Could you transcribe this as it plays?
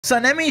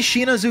Sanemi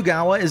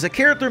Shinazugawa is a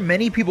character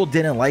many people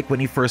didn't like when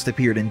he first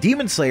appeared in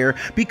Demon Slayer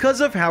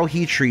because of how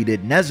he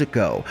treated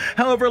Nezuko.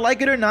 However,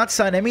 like it or not,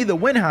 Sanemi the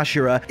Wind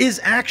Hashira is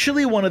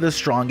actually one of the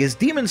strongest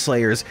Demon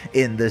Slayers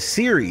in the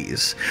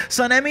series.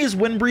 Sanemi's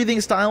wind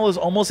breathing style is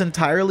almost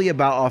entirely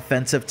about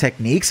offensive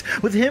techniques,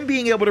 with him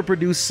being able to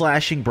produce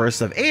slashing bursts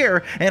of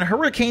air and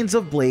hurricanes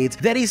of blades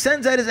that he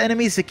sends at his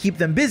enemies to keep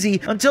them busy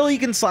until he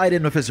can slide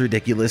in with his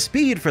ridiculous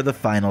speed for the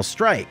final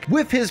strike.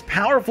 With his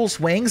powerful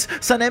swings,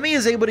 Sanemi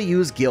is able to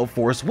use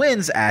Galeforce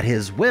winds at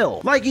his will,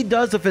 like he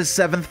does with his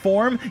 7th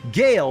form,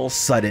 Gale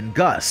Sudden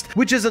Gust,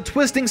 which is a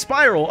twisting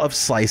spiral of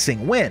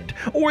slicing wind.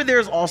 Or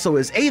there's also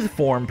his 8th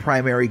form,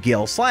 primary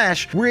Gale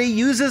Slash, where he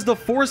uses the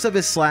force of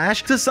his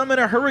slash to summon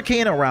a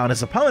hurricane around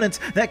his opponents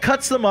that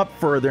cuts them up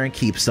further and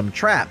keeps them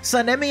trapped.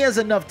 Sanemi has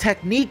enough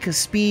technique,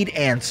 speed,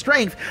 and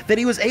strength that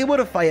he was able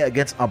to fight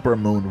against Upper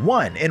Moon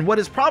 1 in what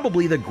is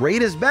probably the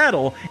greatest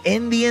battle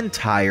in the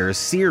entire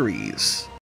series.